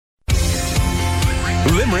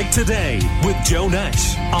Limerick Today with Joe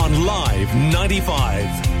Nash on Live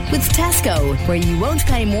 95. With Tesco, where you won't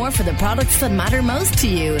pay more for the products that matter most to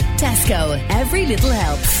you. Tesco, every little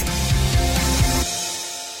helps.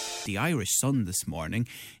 The Irish Sun this morning,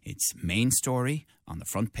 its main story on the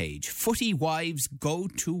front page. Footy wives go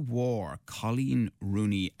to war. Colleen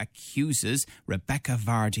Rooney accuses Rebecca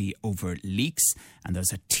Vardy over leaks, and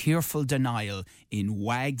there's a tearful denial in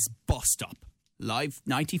Wags bust-up. Live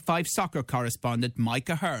 95 soccer correspondent Mike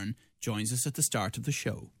Ahern joins us at the start of the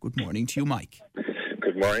show. Good morning to you, Mike.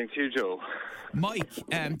 Good morning to you, Joe. Mike,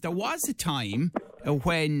 there was a time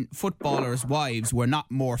when footballers' wives were not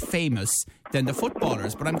more famous than the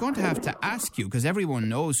footballers, but I'm going to have to ask you, because everyone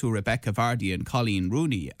knows who Rebecca Vardy and Colleen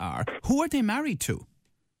Rooney are. Who are they married to?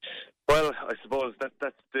 Well, I suppose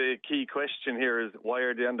that's the key question here is why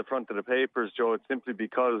are they on the front of the papers, Joe? It's simply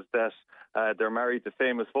because that they're married to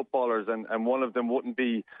famous footballers, and one of them wouldn't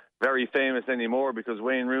be very famous anymore because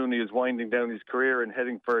Wayne Rooney is winding down his career and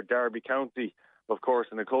heading for Derby County, of course,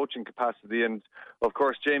 in a coaching capacity. And, of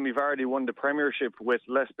course, Jamie Vardy won the Premiership with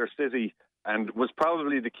Leicester City and was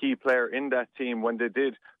probably the key player in that team when they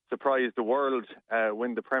did surprise the world,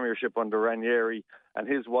 win the Premiership under Ranieri, and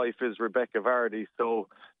his wife is Rebecca Vardy. So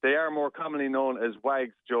they are more commonly known as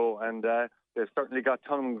Wags, Joe, and they've certainly got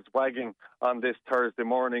tongues wagging on this Thursday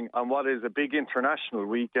morning on what is a big international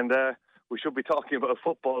week, and we should be talking about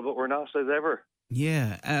football, but we're not as ever.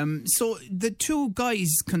 Yeah, so the two guys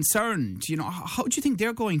concerned, how do you think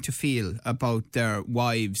they're going to feel about their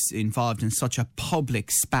wives involved in such a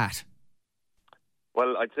public spat?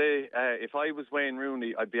 Well, I'd say if I was Wayne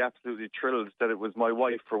Rooney, I'd be absolutely thrilled that it was my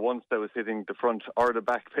wife for once that was hitting the front or the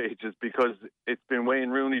back pages, because it's been Wayne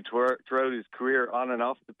Rooney throughout his career on and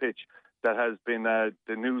off the pitch that has been the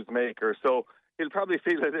newsmaker. So he'll probably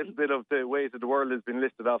feel a little bit of the weight of the world has been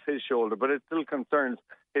lifted off his shoulder, but it still concerns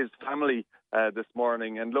his family this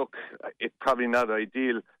morning. And look, it's probably not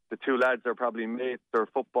ideal. The two lads are probably mates, they're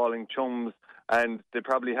footballing chums, and they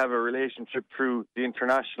probably have a relationship through the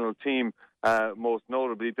international team, most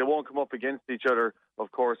notably. They won't come up against each other,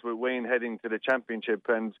 of course, with Wayne heading to the Championship,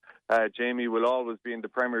 and Jamie will always be in the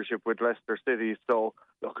Premiership with Leicester City. So,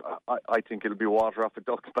 look, I think it'll be water off a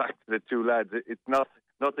duck's back to the two lads. It's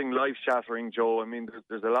nothing life-shattering, Joe. I mean,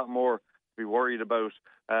 there's a lot more to be worried about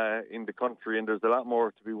in the country, and there's a lot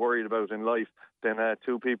more to be worried about in life than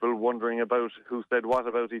two people wondering about who said what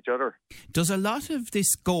about each other. Does a lot of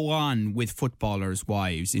this go on with footballers'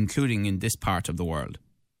 wives, including in this part of the world?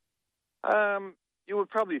 You would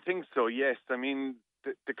probably think so, yes. I mean,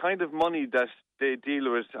 the kind of money that they deal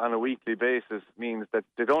with on a weekly basis means that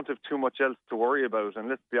they don't have too much else to worry about. And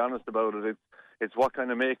let's be honest about it, it's what kind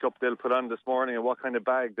of makeup they'll put on this morning and what kind of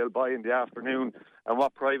bag they'll buy in the afternoon and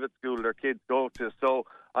what private school their kids go to. So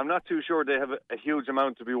I'm not too sure they have a huge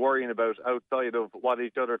amount to be worrying about outside of what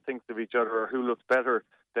each other thinks of each other or who looks better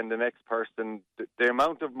than the next person. The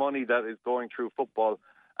amount of money that is going through football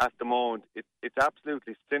at the moment, it's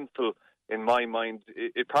absolutely sinful in my mind.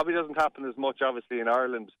 It probably doesn't happen as much, obviously, in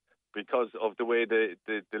Ireland because of the way the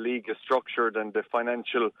league is structured and the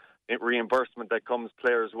financial reimbursement that comes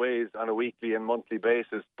players' ways on a weekly and monthly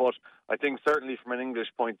basis. But I think certainly from an English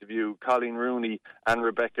point of view, Colleen Rooney and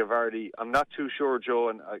Rebecca Vardy, I'm not too sure, Joe,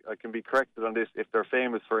 and I can be corrected on this, if they're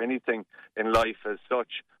famous for anything in life as such,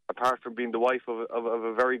 apart from being the wife of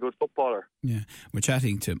a very good footballer. Yeah, we're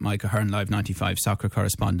chatting to Mike Ahern, Live 95 soccer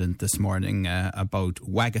correspondent this morning, about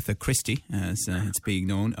Wagatha Christie, as it's being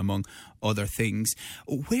known, among other things.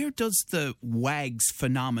 Where does the Wags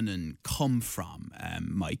phenomenon come from,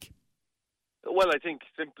 Mike? Well, I think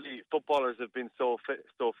simply footballers have been so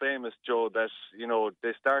famous, Joe, that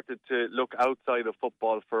they started to look outside of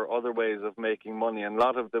football for other ways of making money, and a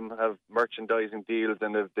lot of them have merchandising deals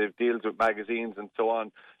and they've deals with magazines and so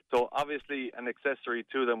on. So obviously an accessory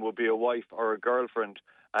to them will be a wife or a girlfriend,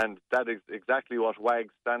 and that is exactly what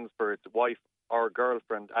WAGS stands for. It's wife or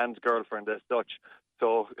girlfriend, and girlfriend as such.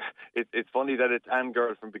 So it's funny that it's and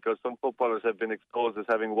girlfriend, because some footballers have been exposed as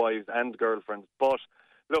having wives and girlfriends. But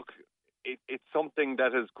look, it's something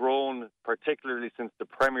that has grown, particularly since the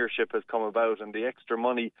Premiership has come about, and the extra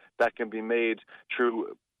money that can be made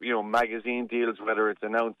through magazine deals, whether it's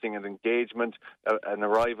announcing an engagement, an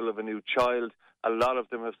arrival of a new child. A lot of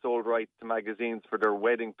them have sold rights to magazines for their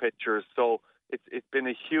wedding pictures. So it's been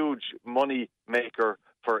a huge money maker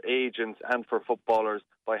for agents and for footballers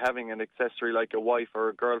by having an accessory like a wife or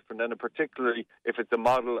a girlfriend, and particularly if it's a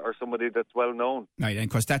model or somebody that's well known. Right, and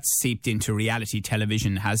of course that's seeped into reality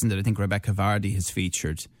television, hasn't it? I think Rebecca Vardy has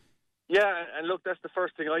featured. Yeah, and look, that's the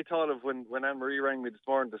first thing I thought of when Anne-Marie rang me this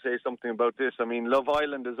morning to say something about this. I mean, Love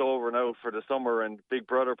Island is over now for the summer and Big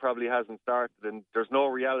Brother probably hasn't started and there's no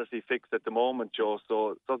reality fix at the moment, Joe.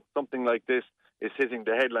 So something like this is hitting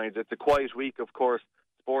the headlines. It's a quiet week, of course,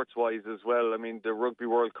 sports-wise as well. I mean, the Rugby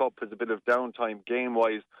World Cup has a bit of downtime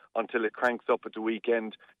game-wise until it cranks up at the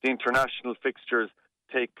weekend. The international fixtures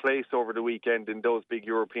take place over the weekend in those big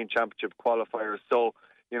European Championship qualifiers. So,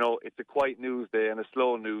 you know, it's a quiet news day and a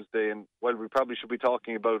slow news day. And, well, we probably should be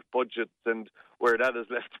talking about budgets and where that has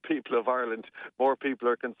left the people of Ireland. More people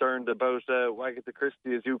are concerned about Wagatha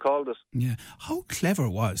Christie, as you called it. Yeah. How clever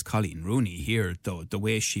was Colleen Rooney here, though, the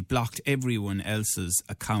way she blocked everyone else's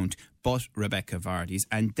account but Rebecca Vardy's,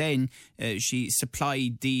 and then she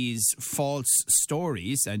supplied these false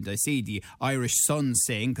stories, and I see the Irish Sun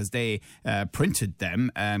saying, because they printed them,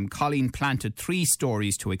 Colleen planted 3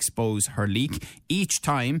 stories to expose her leak. Each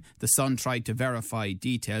time the Sun tried to verify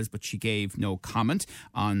details, but she gave no comment.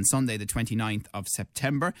 On Sunday the 29th of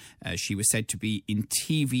September, she was said to be in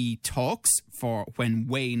TV talks for when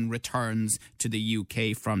Wayne returns to the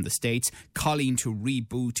UK from the States. Colleen to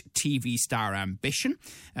reboot TV star Ambition.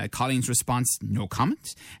 Colleen's response, no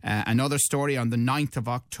comment. Another story on the 9th of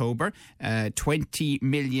October, 20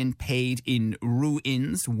 million paid in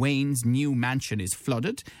ruins. Wayne's new mansion is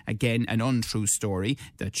flooded. Again, an untrue story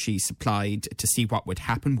that she supplied to see what would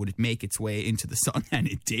happen. Would it make its way into the Sun? And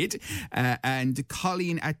it did. And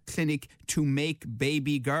Colleen at clinic to make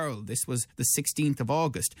baby girl. This was the 16th of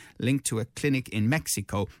August, linked to a clinic in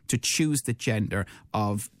Mexico to choose the gender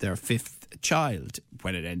of their 5th child.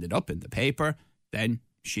 When it ended up in the paper, then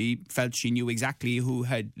she felt she knew exactly who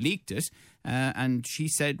had leaked it. And she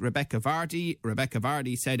said, Rebecca Vardy. Rebecca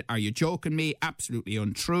Vardy said, are you joking me? Absolutely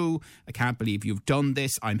untrue. I can't believe you've done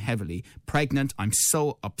this. I'm heavily pregnant. I'm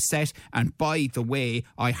so upset. And by the way,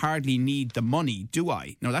 I hardly need the money, do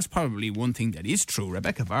I? Now, that's probably one thing that is true.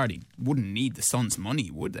 Rebecca Vardy wouldn't need the Sun's money,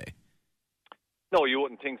 would they? No, you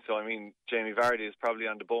wouldn't think so. I mean, Jamie Vardy is probably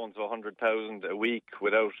on the bones of 100,000 a week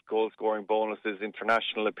without goal-scoring bonuses,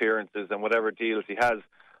 international appearances and whatever deals he has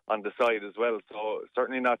on the side as well. So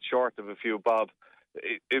certainly not short of a few bob.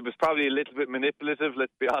 It was probably a little bit manipulative,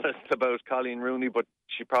 let's be honest, about Colleen Rooney, but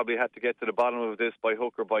she probably had to get to the bottom of this by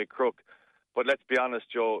hook or by crook. But let's be honest,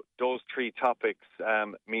 Joe, those 3 topics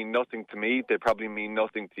mean nothing to me. They probably mean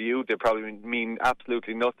nothing to you. They probably mean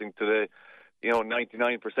absolutely nothing to the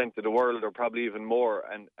 99% of the world, or probably even more.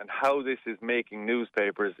 And how this is making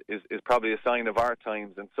newspapers is probably a sign of our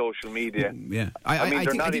times and social media. Yeah, I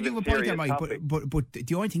think you have a point there, Mike. But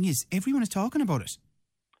the only thing is, everyone is talking about it.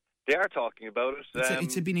 They are talking about it.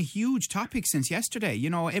 It's been a huge topic since yesterday.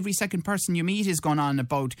 You know, every second person you meet is going on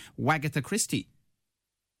about Wagatha Christie.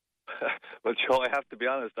 Well, Joe, I have to be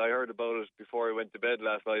honest, I heard about it before I went to bed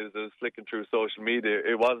last night as I was flicking through social media.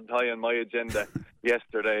 It wasn't high on my agenda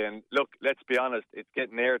yesterday. And look, let's be honest, it's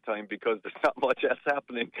getting airtime because there's not much else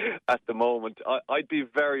happening at the moment. I'd be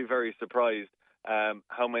very, very surprised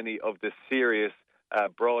how many of the serious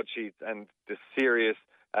broadsheets and the serious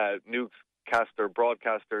newscaster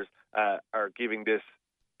broadcasters are giving this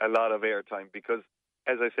a lot of airtime because,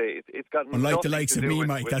 as I say, it's gotten unlike the likes of me,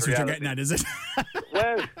 Mike. That's reality. What you're getting at, is it?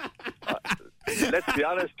 Well, let's be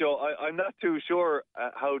honest, Joe. I'm not too sure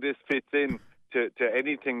how this fits in to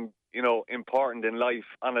anything important in life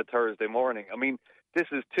on a Thursday morning. I mean, this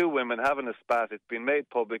is 2 women having a spat. It's been made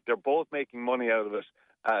public. They're both making money out of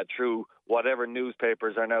it through whatever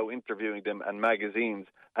newspapers are now interviewing them and magazines.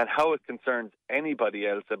 And how it concerns anybody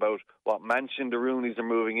else about what mansion the Rooneys are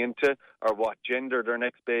moving into or what gender their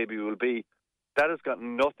next baby will be. That has got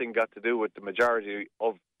nothing to do with the majority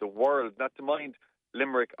of the world, not to mind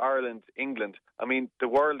Limerick, Ireland, England. I mean, the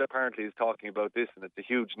world apparently is talking about this and it's a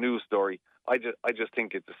huge news story. I just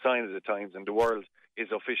think it's a sign of the times and the world is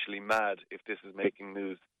officially mad if this is making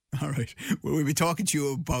news. All right. Well, we'll be talking to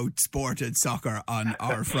you about sport and soccer on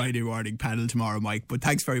our Friday morning panel tomorrow, Mike. But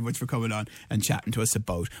thanks very much for coming on and chatting to us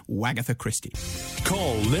about Wagatha Christie.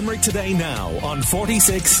 Call Limerick Today now on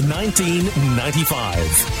 46 19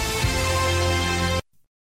 95.